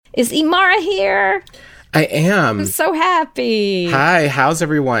Is Imara here? I am. I'm so happy. Hi, how's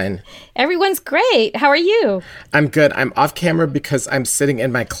everyone? Everyone's great. How are you? I'm good. I'm off camera because I'm sitting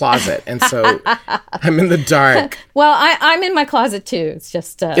in my closet, and so I'm in the dark. Well, I'm in my closet too. It's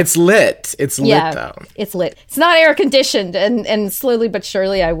just... It's lit. It's lit, though. It's lit. It's not air conditioned, and slowly but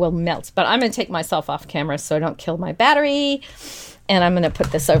surely I will melt. But I'm going to take myself off camera so I don't kill my battery. And I'm going to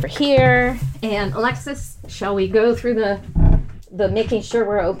put this over here. And Alexis, shall we go through the making sure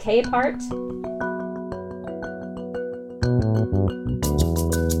we're okay part?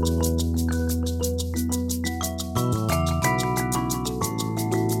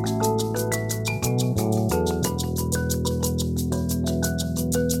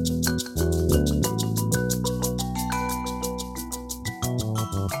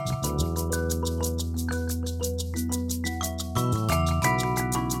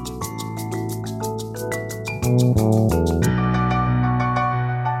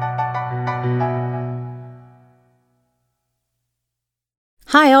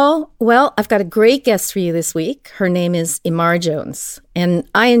 Hi all. Well, I've got a great guest for you this week. Her name is Imara Jones, and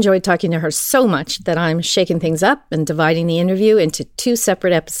I enjoyed talking to her so much that I'm shaking things up and dividing the interview into 2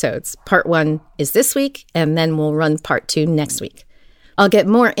 separate episodes. Part 1 is this week, and then we'll run part 2 next week. I'll get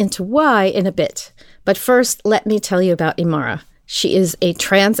more into why in a bit, but first, let me tell you about Imara. She is a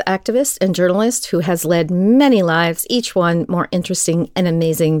trans activist and journalist who has led many lives, each one more interesting and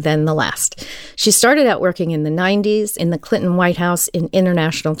amazing than the last. She started out working in the 90s in the Clinton White House in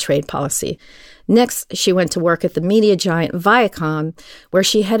international trade policy. Next, she went to work at the media giant Viacom, where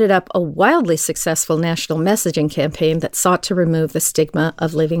she headed up a wildly successful national messaging campaign that sought to remove the stigma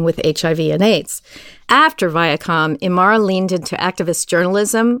of living with HIV and AIDS. After Viacom, Imara leaned into activist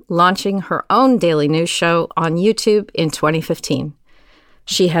journalism, launching her own daily news show on YouTube in 2015.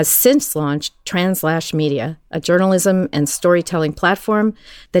 She has since launched Translash Media, a journalism and storytelling platform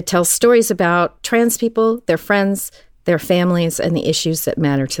that tells stories about trans people, their friends, their families, and the issues that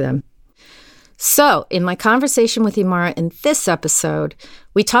matter to them. So, in my conversation with Imara in this episode,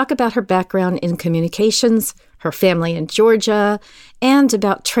 we talk about her background in communications, her family in Georgia, and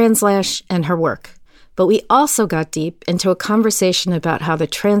about Translash and her work. But we also got deep into a conversation about how the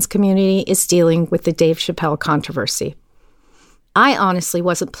trans community is dealing with the Dave Chappelle controversy. I honestly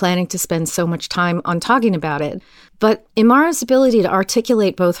wasn't planning to spend so much time on talking about it, but Imara's ability to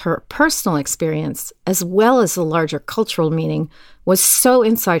articulate both her personal experience as well as the larger cultural meaning was so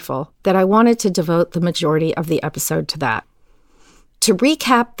insightful that I wanted to devote the majority of the episode to that. To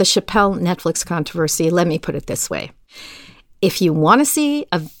recap the Chappelle Netflix controversy, let me put it this way. If you want to see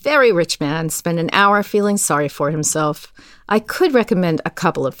a very rich man spend an hour feeling sorry for himself, I could recommend a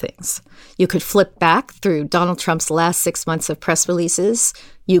couple of things. You could flip back through Donald Trump's last 6 months of press releases,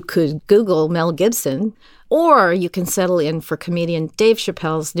 you could Google Mel Gibson, or you can settle in for comedian Dave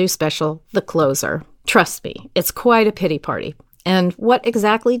Chappelle's new special, The Closer. Trust me, it's quite a pity party. And what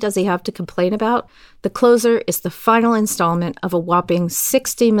exactly does he have to complain about? The Closer is the final installment of a whopping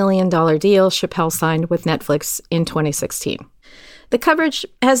 $60 million deal Chappelle signed with Netflix in 2016. The coverage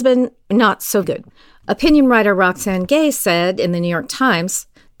has been not so good. Opinion writer Roxane Gay said in the New York Times,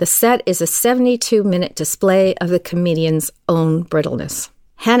 the set is a 72-minute display of the comedian's own brittleness.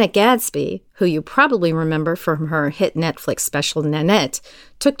 Hannah Gadsby, who you probably remember from her hit Netflix special Nanette,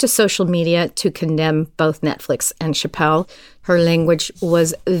 took to social media to condemn both Netflix and Chappelle. Her language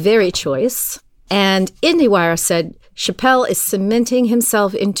was very choice. And IndieWire said Chappelle is cementing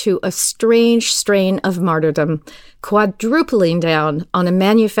himself into a strange strain of martyrdom, quadrupling down on a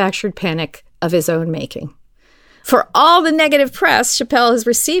manufactured panic of his own making. For all the negative press Chappelle has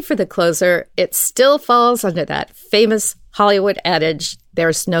received for The Closer, it still falls under that famous Hollywood adage,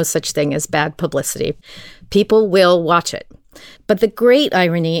 there's no such thing as bad publicity. People will watch it. But the great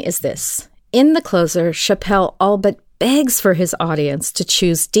irony is this. In The Closer, Chappelle all but begs for his audience to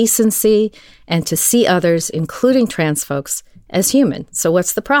choose decency and to see others, including trans folks, as human. So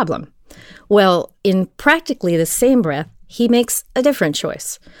what's the problem? Well, in practically the same breath, he makes a different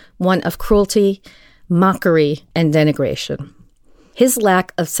choice, one of cruelty, mockery, and denigration. His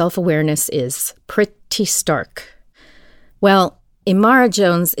lack of self-awareness is pretty stark. Well, Imara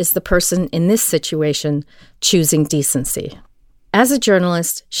Jones is the person in this situation choosing decency. As a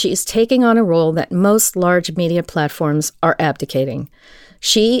journalist, she is taking on a role that most large media platforms are abdicating.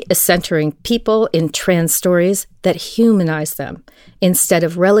 She is centering people in trans stories that humanize them, instead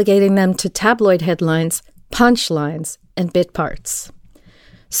of relegating them to tabloid headlines, punchlines, and bit parts.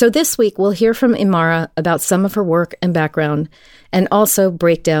 So this week, we'll hear from Imara about some of her work and background, and also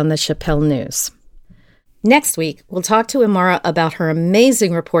break down the Chappelle news. Next week, we'll talk to Imara about her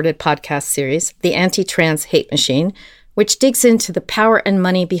amazing reported podcast series, The Anti-Trans Hate Machine, which digs into the power and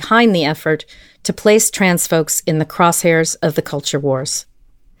money behind the effort to place trans folks in the crosshairs of the culture wars.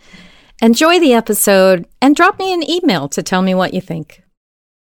 Enjoy the episode and drop me an email to tell me what you think.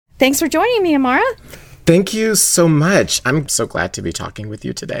 Thanks for joining me, Amara. Thank you so much. I'm so glad to be talking with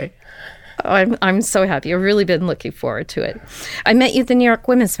you today. Oh, I'm so happy. I've really been looking forward to it. I met you at the New York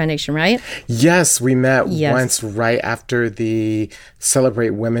Women's Foundation, right? Yes, we met once right after the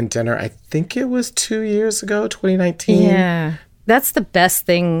Celebrate Women dinner. I think it was 2 years ago, 2019. Yeah. That's the best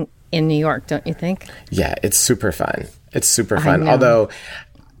thing in New York, don't you think? Yeah, it's super fun. It's super fun. Although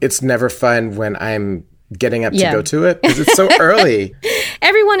it's never fun when I'm getting up to go to it because it's so early.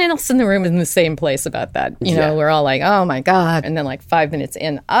 Everyone else in the room is in the same place about that. You know, we're all like, oh my God. And then like 5 minutes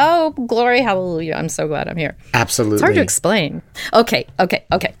in, oh, glory, hallelujah. I'm so glad I'm here. Absolutely. It's hard to explain. Okay.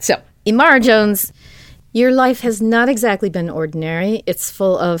 So, Imara Jones, your life has not exactly been ordinary. It's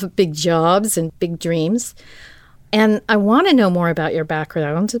full of big jobs and big dreams. And I want to know more about your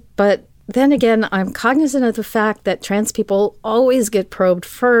background, but then again, I'm cognizant of the fact that trans people always get probed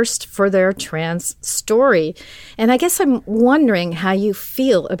first for their trans story. And I guess I'm wondering how you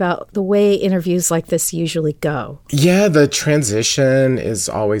feel about the way interviews like this usually go. Yeah, the transition is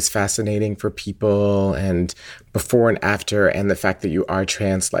always fascinating for people, and before and after, and the fact that you are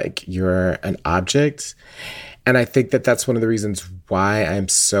trans, like you're an object. And I think that that's one of the reasons why I'm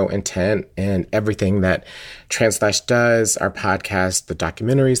so intent in everything that Translash does, our podcast, the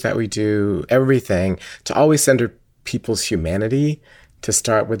documentaries that we do, everything, to always center people's humanity, to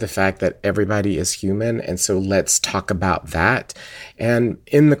start with the fact that everybody is human. And so let's talk about that. And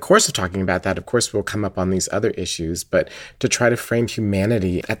in the course of talking about that, of course, we'll come up on these other issues, but to try to frame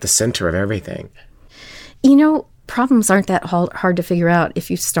humanity at the center of everything. You know, problems aren't that hard to figure out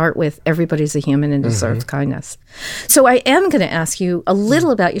if you start with everybody's a human and deserves kindness. So I am going to ask you a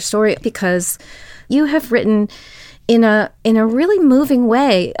little about your story because you have written in a really moving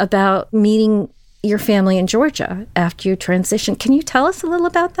way about meeting your family in Georgia after you transitioned. Can you tell us a little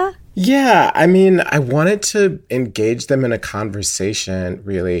about that? Yeah, I mean, I wanted to engage them in a conversation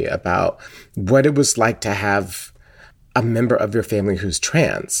really about what it was like to have a member of your family who's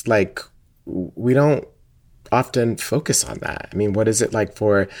trans. Like, we don't often focus on that. I mean, what is it like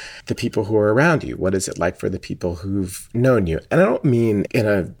for the people who are around you? What is it like for the people who've known you? And I don't mean in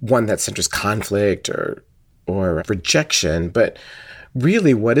a one that centers conflict or rejection, but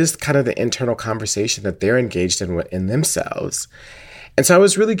really what is kind of the internal conversation that they're engaged in themselves. And so I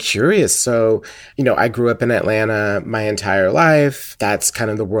was really curious. So, you know, I grew up in Atlanta my entire life. That's kind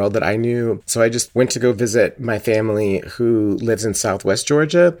of the world that I knew. So I just went to go visit my family who lives in Southwest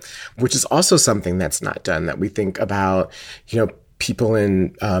Georgia, which is also something that's not done, that we think about, you know, people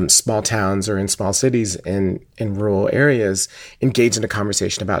in small towns or in small cities in rural areas engage in a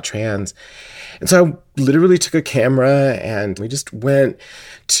conversation about trans. And so I literally took a camera and we just went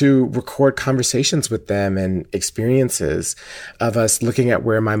to record conversations with them and experiences of us looking at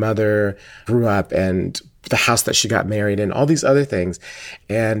where my mother grew up and the house that she got married in, all these other things.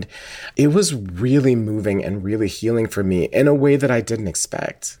 And it was really moving and really healing for me in a way that I didn't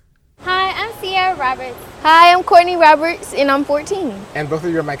expect. Hi, I'm Sierra Roberts. Hi, I'm Courtney Roberts, and I'm 14. And both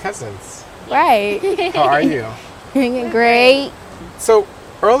of you are my cousins. Right. How are you? Great. So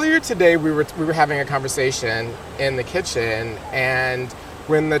earlier today, we were having a conversation in the kitchen, and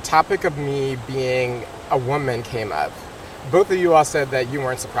when the topic of me being a woman came up, both of you all said that you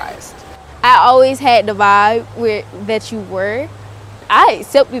weren't surprised. I always had the vibe that you were. I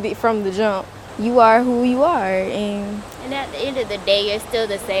accepted it from the jump. You are who you are, and at the end of the day, you're still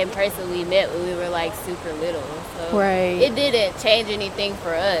the same person we met when we were like super little. So right. It didn't change anything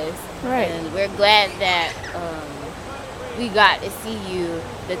for us. Right. And we're glad that we got to see you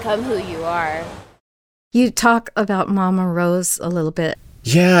become who you are. You talk about Mama Rose a little bit.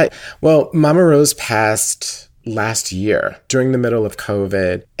 Yeah, well, Mama Rose passed last year during the middle of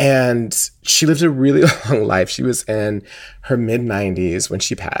COVID, and she lived a really long life. She was in her mid-90s when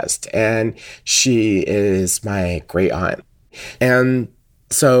she passed, and she is my great aunt. And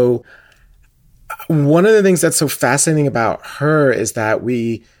so one of the things that's so fascinating about her is that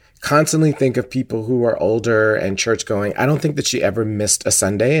we constantly think of people who are older and church going. I don't think that she ever missed a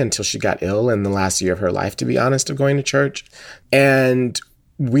Sunday until she got ill in the last year of her life, to be honest, of going to church. And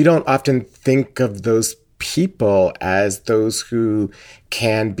we don't often think of those people as those who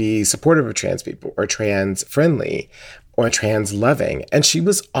can be supportive of trans people or trans friendly or trans loving. And she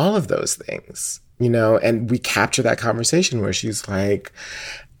was all of those things, you know, and we capture that conversation where she's like,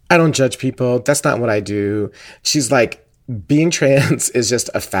 I don't judge people. That's not what I do. She's like, being trans is just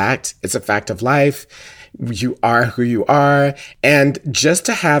a fact. It's a fact of life. You are who you are. And just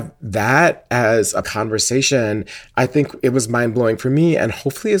to have that as a conversation, I think it was mind-blowing for me, and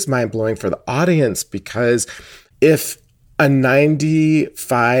hopefully it's mind-blowing for the audience, because if a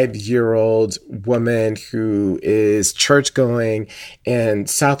 95-year-old woman who is church-going in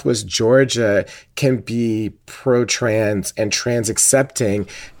Southwest Georgia can be pro-trans and trans-accepting,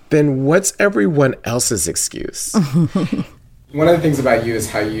 then what's everyone else's excuse? One of the things about you is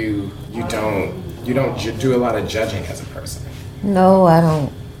how you don't do a lot of judging as a person. No, I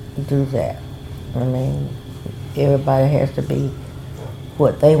don't do that. I mean, everybody has to be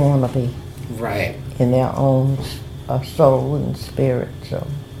what they want to be. Right. In their own soul and spirit, so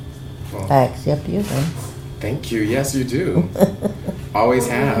well, I accept you then. Thank you. Yes, you do. Always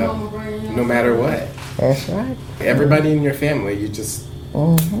have, no matter what. That's right. Everybody in your family, you just...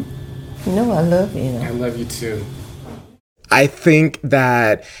 Mm-hmm. No, I love you. I love you too. I think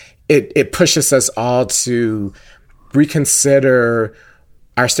that it pushes us all to reconsider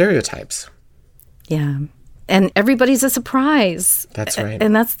our stereotypes. Yeah. And everybody's a surprise. That's right.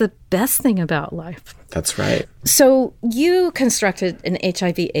 And that's the best thing about life. That's right. So you constructed an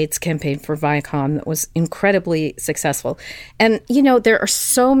HIV/AIDS campaign for Viacom that was incredibly successful. And, you know, there are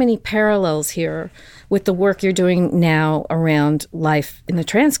so many parallels here with the work you're doing now around life in the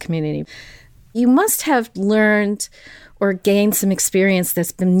trans community. You must have learned or gained some experience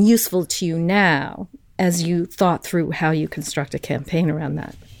that's been useful to you now as you thought through how you construct a campaign around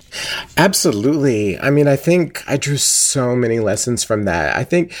that. Absolutely. I mean, I think I drew so many lessons from that. I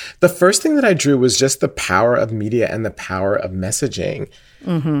think the first thing that I drew was just the power of media and the power of messaging.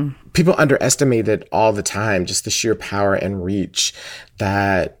 Mm-hmm. People underestimate it all the time, just the sheer power and reach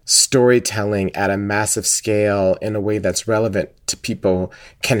that storytelling at a massive scale in a way that's relevant to people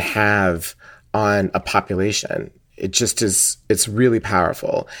can have on a population. It just is, it's really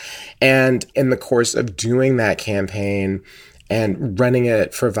powerful. And in the course of doing that campaign and running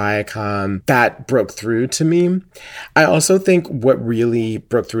it for Viacom, that broke through to me. I also think what really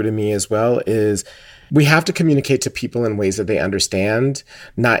broke through to me as well is we have to communicate to people in ways that they understand,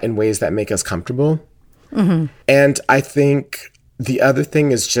 not in ways that make us comfortable. Mm-hmm. And I think the other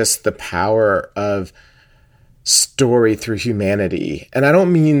thing is just the power of story through humanity. And I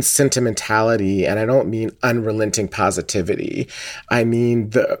don't mean sentimentality, and I don't mean unrelenting positivity. I mean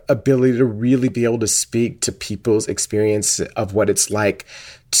the ability to really be able to speak to people's experience of what it's like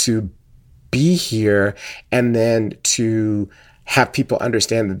to be here, and then to have people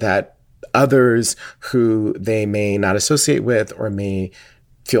understand that others who they may not associate with or may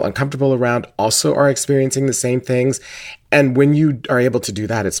feel uncomfortable around also are experiencing the same things. And when you are able to do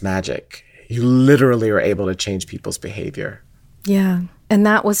that, it's magic. You literally are able to change people's behavior. Yeah. And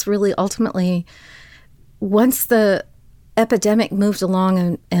that was really ultimately, once the epidemic moved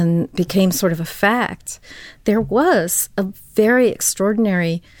along and became sort of a fact, there was a very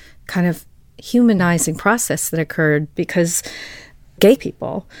extraordinary kind of humanizing process that occurred, because gay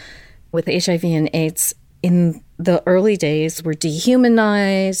people with HIV and AIDS in the early days were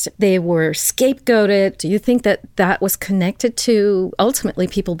dehumanized. They were scapegoated. Do you think that that was connected to ultimately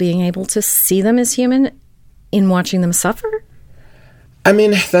people being able to see them as human in watching them suffer? I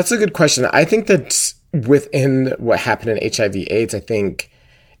mean, that's a good question. I think that within what happened in HIV/AIDS, I think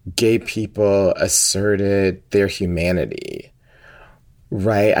gay people asserted their humanity,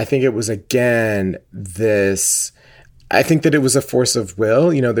 right? I think it was, again, I think that it was a force of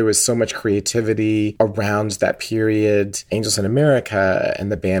will. You know, there was so much creativity around that period. Angels in America and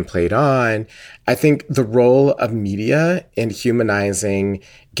the band Played On. I think the role of media in humanizing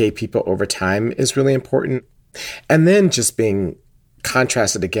gay people over time is really important. And then just being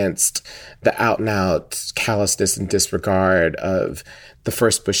contrasted against the out and out callousness and disregard of the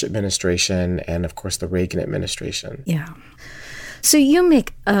first Bush administration and, of course, the Reagan administration. Yeah. So you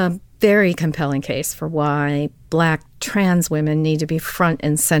make a very compelling case for why Black trans women need to be front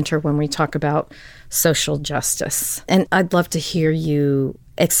and center when we talk about social justice. And I'd love to hear you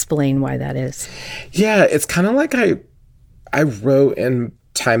explain why that is. Yeah, it's kind of like I wrote in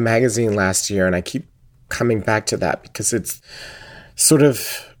Time magazine last year, and I keep coming back to that because it's sort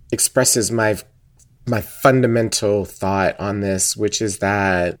of expresses my fundamental thought on this, which is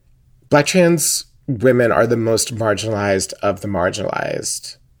that Black trans women are the most marginalized of the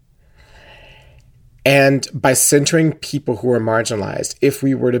marginalized. And by centering people who are marginalized, if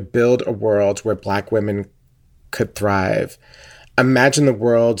we were to build a world where Black women could thrive, imagine the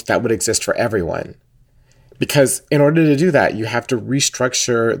world that would exist for everyone. Because in order to do that, you have to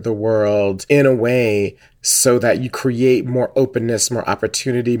restructure the world in a way so that you create more openness, more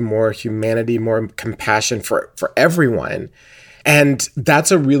opportunity, more humanity, more compassion for everyone. And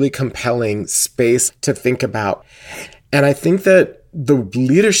that's a really compelling space to think about. And I think that the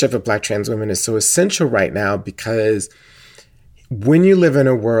leadership of Black trans women is so essential right now, because when you live in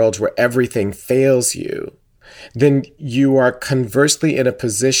a world where everything fails you, then you are conversely in a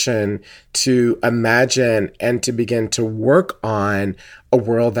position to imagine and to begin to work on a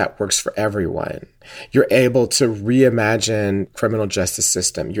world that works for everyone. You're able to reimagine criminal justice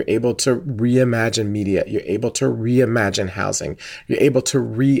system. You're able to reimagine media. You're able to reimagine housing. You're able to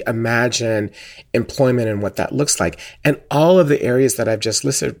reimagine employment and what that looks like. And all of the areas that I've just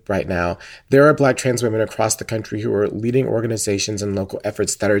listed right now, there are Black trans women across the country who are leading organizations and local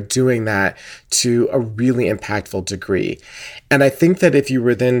efforts that are doing that to a really impactful degree. And I think that if you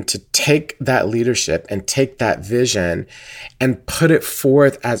were then to take that leadership and take that vision and put it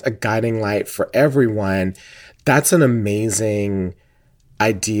forth as a guiding light for everyone, that's an amazing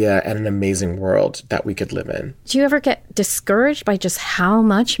idea and an amazing world that we could live in. Do you ever get discouraged by just how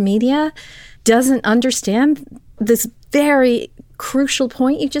much media doesn't understand this very crucial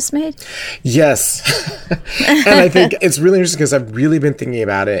point you just made? Yes. And I think it's really interesting because I've really been thinking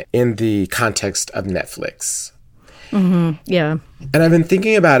about it in the context of Netflix. Mm-hmm. Yeah. And I've been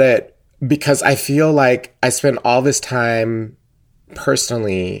thinking about it because I feel like I spend all this time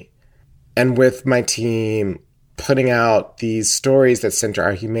personally and with my team putting out these stories that center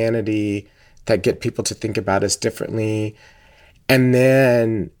our humanity, that get people to think about us differently. And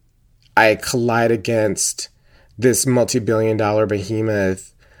then I collide against this multi-billion-dollar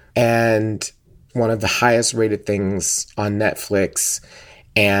behemoth and one of the highest rated things on Netflix,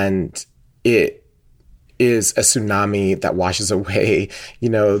 and it is a tsunami that washes away,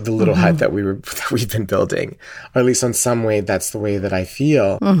 the little hut that we've been building. Or at least in some way, that's the way that I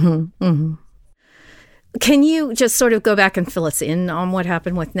feel. Mm-hmm. Mm-hmm. Can you just sort of go back and fill us in on what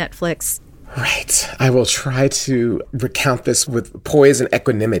happened with Netflix? Right. I will try to recount this with poise and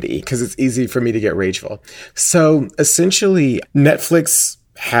equanimity because it's easy for me to get rageful. So essentially, Netflix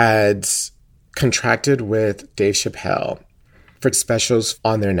had contracted with Dave Chappelle for specials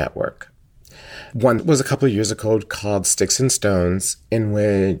on their network. One was a couple of years ago called Sticks and Stones, in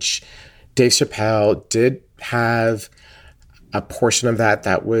which Dave Chappelle did have a portion of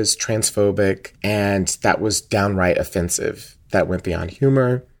that was transphobic and that was downright offensive. That went beyond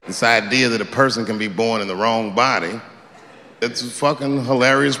humor. This idea that a person can be born in the wrong body, it's a fucking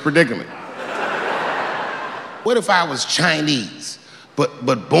hilarious predicament. What if I was Chinese,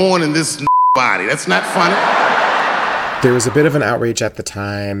 but born in this body? That's not funny. There was a bit of an outrage at the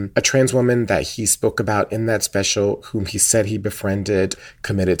time. A trans woman that he spoke about in that special, whom he said he befriended,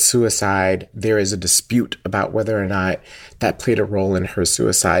 committed suicide. There is a dispute about whether or not that played a role in her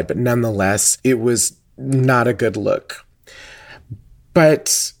suicide, but nonetheless, it was not a good look.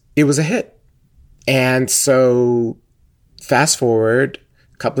 But it was a hit. And so fast forward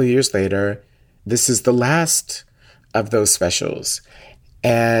a couple of years later, this is the last of those specials.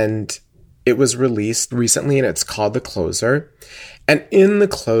 And it was released recently, and it's called The Closer. And in The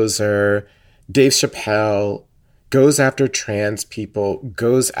Closer, Dave Chappelle goes after trans people,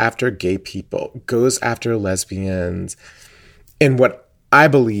 goes after gay people, goes after lesbians, in what I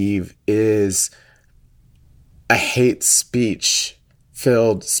believe is a hate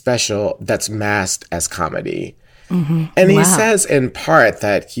speech-filled special that's masked as comedy. Mm-hmm. And he says in part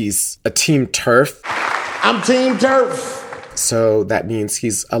that he's a Team TERF. I'm Team TERF. So that means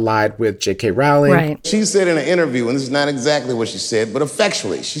he's allied with J.K. Rowling. Right. She said in an interview, and this is not exactly what she said, but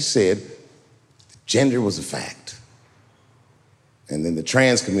effectually, she said gender was a fact. And then the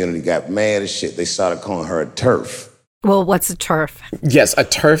trans community got mad as shit. They started calling her a TERF. Well, what's a TERF? Yes, a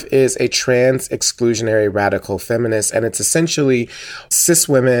TERF is a trans exclusionary radical feminist, and it's essentially cis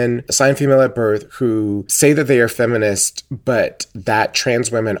women, assigned female at birth, who say that they are feminist, but that trans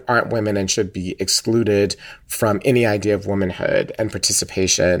women aren't women and should be excluded from any idea of womanhood and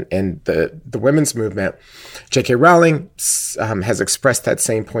participation in the women's movement. J.K. Rowling has expressed that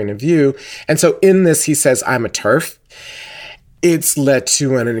same point of view. And so in this, he says, I'm a TERF. It's led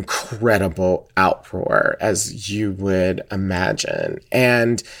to an incredible outroar, as you would imagine.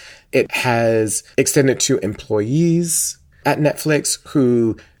 And it has extended to employees at Netflix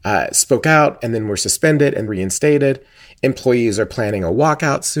who spoke out and then were suspended and reinstated. Employees are planning a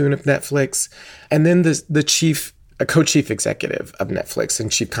walkout soon of Netflix. And then the co-chief executive of Netflix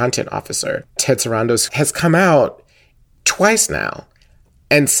and chief content officer, Ted Sarandos, has come out twice now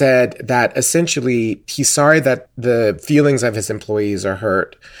and said that essentially he's sorry that the feelings of his employees are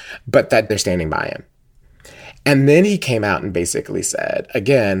hurt, but that they're standing by him. And then he came out and basically said,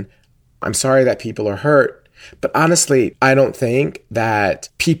 again, I'm sorry that people are hurt, but honestly, I don't think that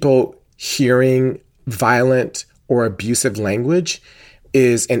people hearing violent or abusive language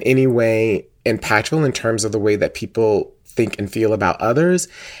is in any way impactful in terms of the way that people think and feel about others,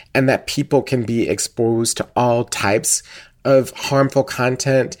 and that people can be exposed to all types of harmful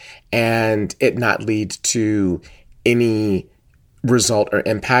content and it not lead to any result or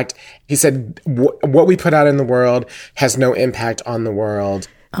impact. He said, what we put out in the world has no impact on the world.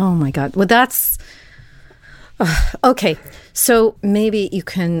 Oh my God. Well, that's okay. So maybe you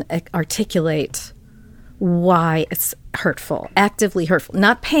can articulate why it's hurtful, actively hurtful,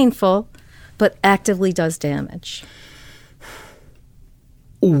 not painful, but actively does damage.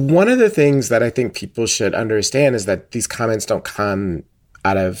 One of the things that I think people should understand is that these comments don't come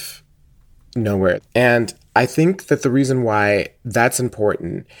out of nowhere. And I think that the reason why that's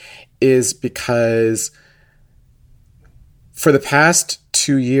important is because for the past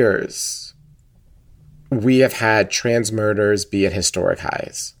 2 years, we have had trans murders be at historic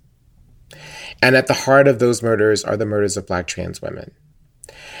highs. And at the heart of those murders are the murders of Black trans women.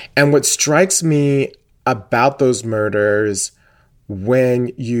 And what strikes me about those murders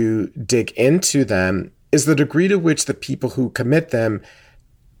when you dig into them is the degree to which the people who commit them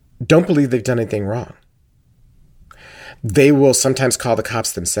don't believe they've done anything wrong. They will sometimes call the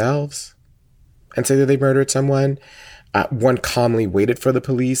cops themselves and say that they murdered someone. One calmly waited for the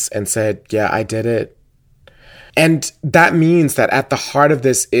police and said, yeah, I did it. And that means that at the heart of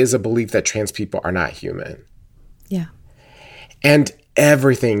this is a belief that trans people are not human. Yeah. And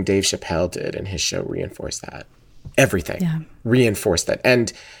everything Dave Chappelle did in his show reinforced that. Everything reinforced that.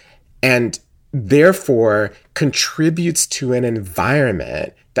 And therefore contributes to an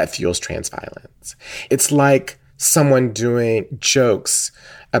environment that fuels trans violence. It's like someone doing jokes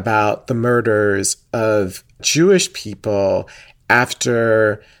about the murders of Jewish people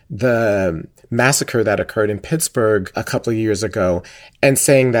after the massacre that occurred in Pittsburgh a couple of years ago and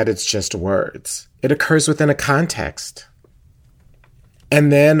saying that it's just words. It occurs within a context.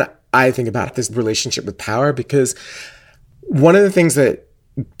 And then I think about this relationship with power, because one of the things that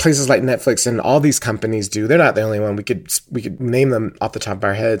places like Netflix and all these companies do, they're not the only one. We could name them off the top of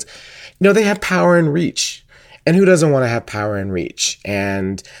our heads. They have power and reach. And who doesn't want to have power and reach?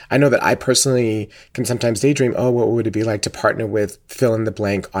 And I know that I personally can sometimes daydream, what would it be like to partner with fill in the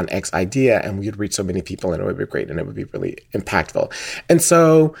blank on X idea? And we would reach so many people and it would be great and it would be really impactful. And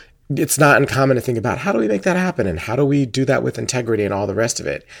so it's not uncommon to think about, how do we make that happen? And how do we do that with integrity and all the rest of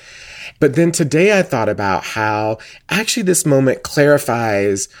it? But then today I thought about how actually this moment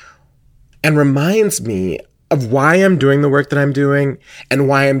clarifies and reminds me of why I'm doing the work that I'm doing and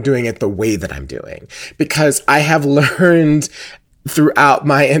why I'm doing it the way that I'm doing. Because I have learned throughout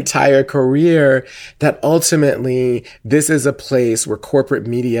my entire career that ultimately this is a place where corporate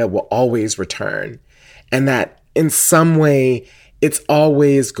media will always return, and that in some way it's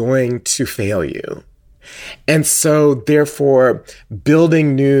always going to fail you. And so therefore,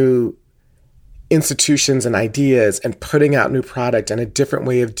 building new institutions and ideas and putting out new product and a different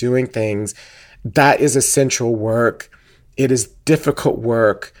way of doing things, that is essential work. It is difficult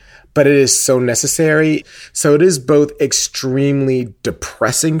work, but it is so necessary. So it is both extremely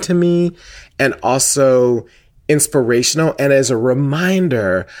depressing to me and also inspirational, and as a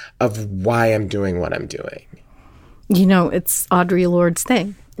reminder of why I'm doing what I'm doing. It's Audre Lorde's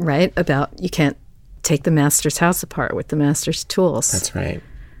thing, right? About you can't take the master's house apart with the master's tools. That's right.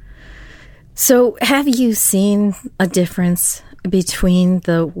 So have you seen a difference between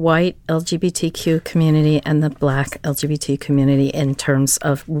the white LGBTQ community and the Black LGBT community in terms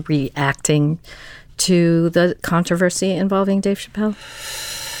of reacting to the controversy involving Dave Chappelle?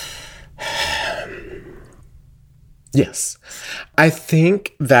 Yes. I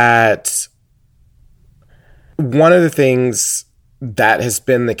think that one of the things that has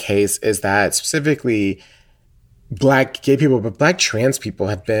been the case is that specifically Black gay people, but Black trans people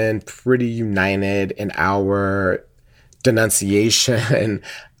have been pretty united in our denunciation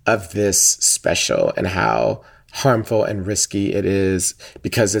of this special and how harmful and risky it is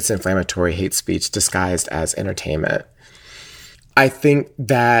because it's inflammatory hate speech disguised as entertainment. I think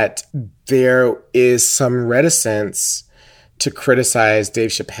that there is some reticence to criticize Dave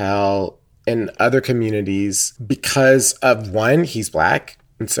Chappelle in other communities because of, one, he's Black,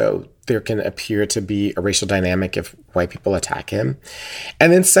 and so there can appear to be a racial dynamic if white people attack him.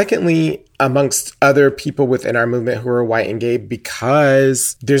 And then secondly, amongst other people within our movement who are white and gay,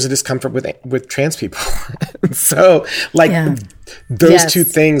 because there's a discomfort with trans people. So those two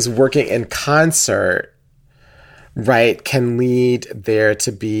things working in concert, right, can lead there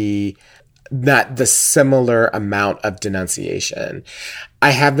to be not the similar amount of denunciation.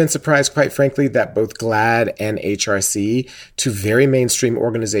 I have been surprised, quite frankly, that both GLAAD and HRC, two very mainstream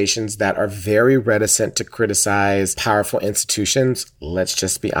organizations that are very reticent to criticize powerful institutions, let's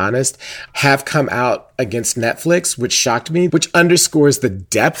just be honest, have come out against Netflix, which shocked me, which underscores the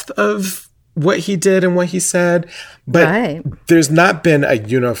depth of what he did and what he said. But there's not been a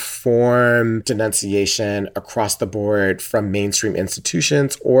uniform denunciation across the board from mainstream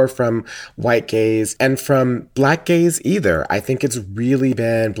institutions or from white gays and from Black gays either. I think it's really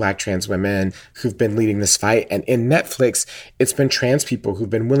been Black trans women who've been leading this fight. And in Netflix, it's been trans people who've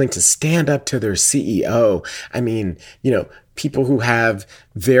been willing to stand up to their CEO. I mean, people who have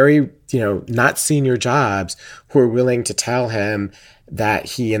very, not senior jobs who are willing to tell him that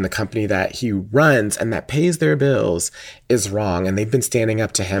he and the company that he runs and that pays their bills is wrong. And they've been standing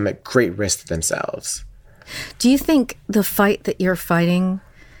up to him at great risk to themselves. Do you think the fight that you're fighting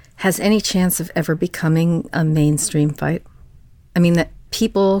has any chance of ever becoming a mainstream fight? I mean, that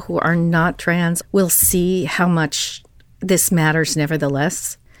people who are not trans will see how much this matters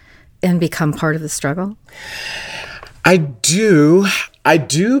nevertheless and become part of the struggle? I do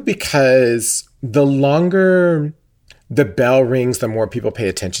because the longer the bell rings, the more people pay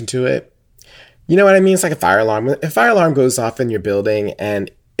attention to it. You know what I mean? It's like a fire alarm. If a fire alarm goes off in your building and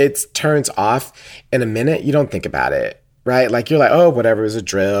it turns off in a minute, you don't think about it, right? Like you're like, oh, whatever, it was a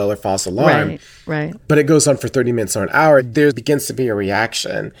drill or false alarm. Right. But it goes on for 30 minutes or an hour. There begins to be a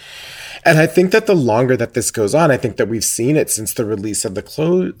reaction. And I think that the longer that this goes on, I think that we've seen it since the release of The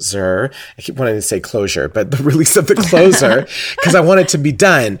Closer. I keep wanting to say closure, but the release of The Closer, because I want it to be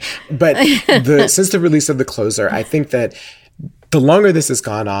done. But since the release of The Closer, I think that the longer this has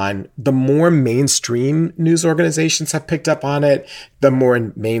gone on, the more mainstream news organizations have picked up on it, the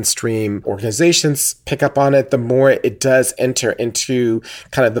more mainstream organizations pick up on it, the more it does enter into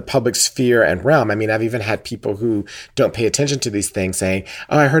kind of the public sphere and realm. I mean, I've even had people who don't pay attention to these things saying,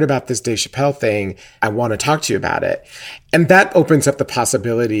 oh, I heard about this Dave Chappelle thing. I want to talk to you about it. And that opens up the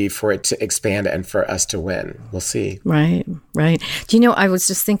possibility for it to expand and for us to win. We'll see. Right. Do you know, I was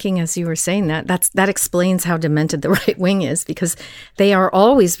just thinking as you were saying that explains how demented the right wing is, because they are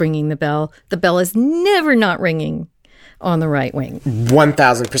always ringing the bell. The bell is never not ringing on the right wing.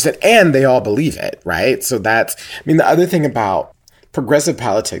 1,000%. And they all believe it, right? So the other thing about progressive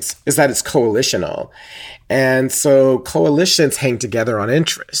politics is that it's coalitional. And so coalitions hang together on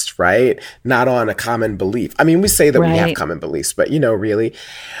interest, right? Not on a common belief. I mean, we say that we have common beliefs, but really.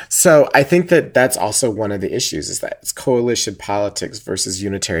 So I think that that's also one of the issues, is that it's coalition politics versus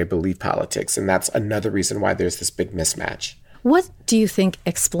unitary belief politics. And that's another reason why there's this big mismatch. What do you think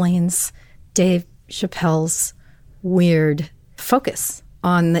explains Dave Chappelle's weird focus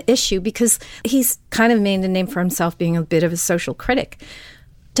on the issue? Because he's kind of made a name for himself being a bit of a social critic.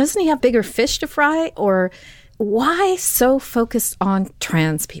 Doesn't he have bigger fish to fry? Or why so focused on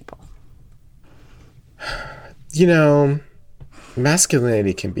trans people?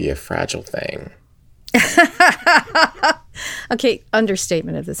 Masculinity can be a fragile thing. Okay,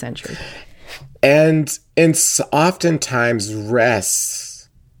 understatement of the century. And it's oftentimes rests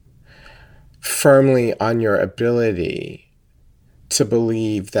firmly on your ability to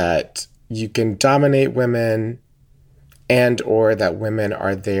believe that you can dominate women and or that women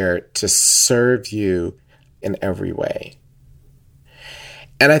are there to serve you in every way.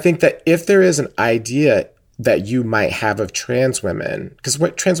 And I think that if there is an idea that you might have of trans women, because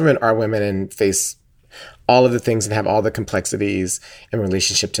what trans women are women and face all of the things and have all the complexities in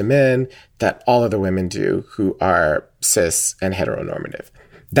relationship to men that all other women do who are cis and heteronormative.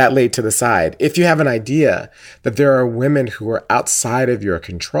 That laid to the side. If you have an idea that there are women who are outside of your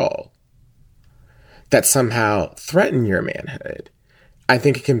control that somehow threaten your manhood, I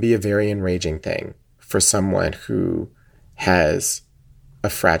think it can be a very enraging thing for someone who has a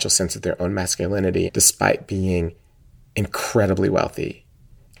fragile sense of their own masculinity despite being incredibly wealthy.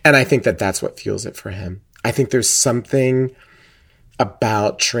 And I think that that's what fuels it for him. I think there's something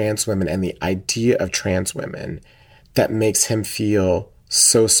about trans women and the idea of trans women that makes him feel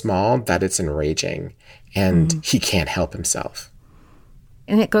so small that it's enraging, and he can't help himself.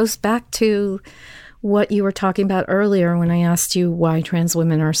 And it goes back to what you were talking about earlier when I asked you why trans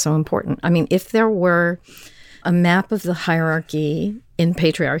women are so important. I mean, if there were a map of the hierarchy in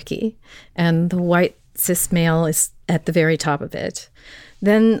patriarchy and the white cis male is at the very top of it,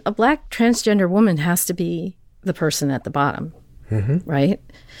 then a Black transgender woman has to be the person at the bottom, right?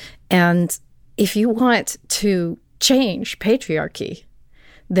 And if you want to change patriarchy,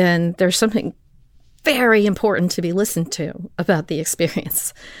 then there's something very important to be listened to about the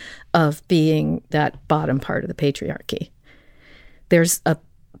experience of being that bottom part of the patriarchy. There's a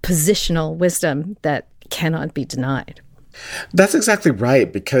positional wisdom that cannot be denied. That's exactly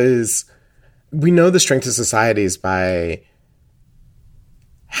right, because we know the strength of societies by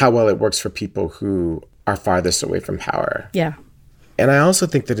how well it works for people who are farthest away from power. Yeah. And I also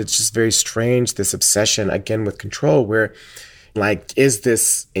think that it's just very strange, this obsession, again, with control, where, like, is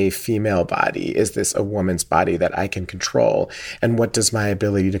this a female body? Is this a woman's body that I can control? And what does my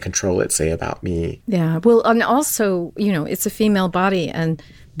ability to control it say about me? Yeah. Well, and also, it's a female body, and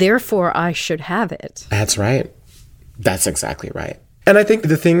therefore I should have it. That's right. That's exactly right. And I think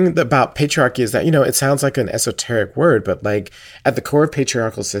the thing about patriarchy is that, it sounds like an esoteric word, but like at the core of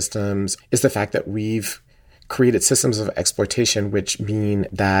patriarchal systems is the fact that we've created systems of exploitation, which mean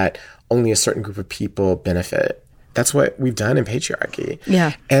that only a certain group of people benefit. That's what we've done in patriarchy.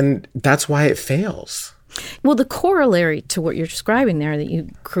 Yeah. And that's why it fails. Well, the corollary to what you're describing there, that you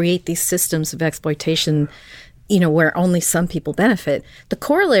create these systems of exploitation, where only some people benefit, the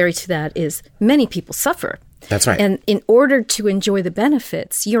corollary to that is many people suffer. That's right. And in order to enjoy the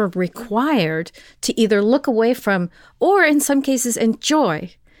benefits, you're required to either look away from, or in some cases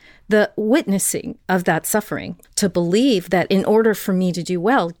enjoy, the witnessing of that suffering, to believe that in order for me to do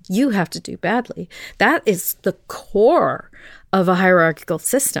well, you have to do badly. That is the core of a hierarchical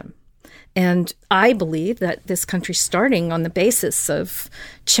system. And I believe that this country, starting on the basis of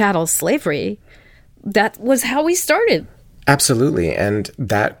chattel slavery, that was how we started. Absolutely. And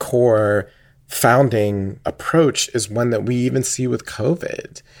that core founding approach is one that we even see with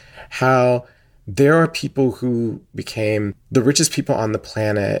COVID, how there are people who became the richest people on the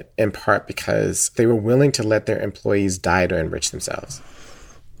planet in part because they were willing to let their employees die to enrich themselves.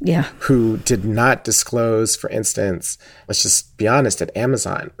 Yeah. Who did not disclose, for instance, let's just be honest, at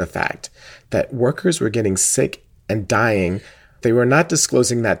Amazon, the fact that workers were getting sick and dying. They were not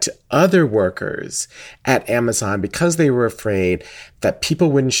disclosing that to other workers at Amazon because they were afraid that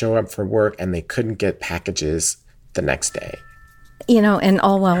people wouldn't show up for work and they couldn't get packages the next day. And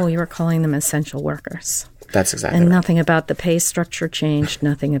all while we were calling them essential workers. That's exactly And right. nothing about the pay structure changed.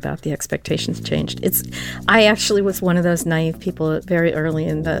 Nothing about the expectations changed. I actually was one of those naive people very early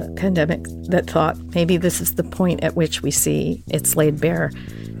in the pandemic that thought maybe this is the point at which we see it's laid bare,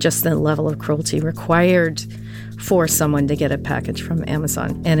 just the level of cruelty required for someone to get a package from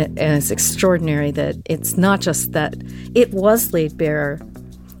Amazon. And it's extraordinary that it's not just that it was laid bare,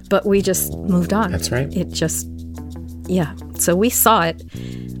 but we just moved on. That's right. Yeah. So we saw it,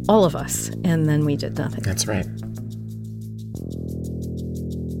 all of us, and then we did nothing. That's right.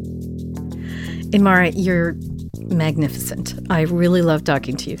 Imara, you're magnificent. I really love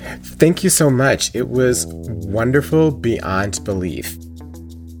talking to you. Thank you so much. It was wonderful beyond belief.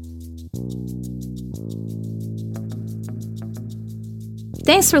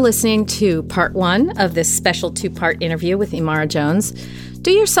 Thanks for listening to part 1 of this special 2-part interview with Imara Jones. Do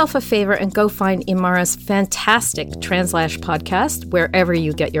yourself a favor and go find Imara's fantastic Translash podcast wherever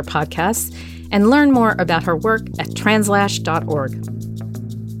you get your podcasts, and learn more about her work at translash.org.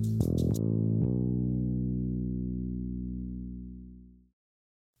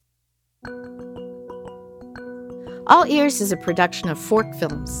 All Ears is a production of Fork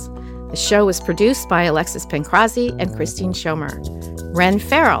Films. The show was produced by Alexis Pancrazzi and Christine Schomer. Ren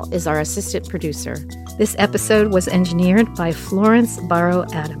Farrell is our assistant producer. This episode was engineered by Florence Barrow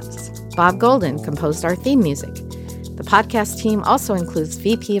Adams. Bob Golden composed our theme music. The podcast team also includes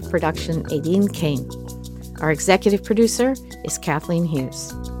VP of Production Aideen Kane. Our executive producer is Kathleen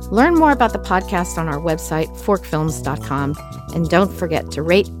Hughes. Learn more about the podcast on our website, forkfilms.com, and don't forget to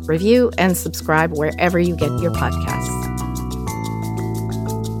rate, review, and subscribe wherever you get your podcasts.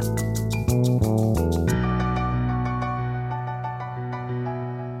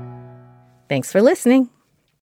 Thanks for listening.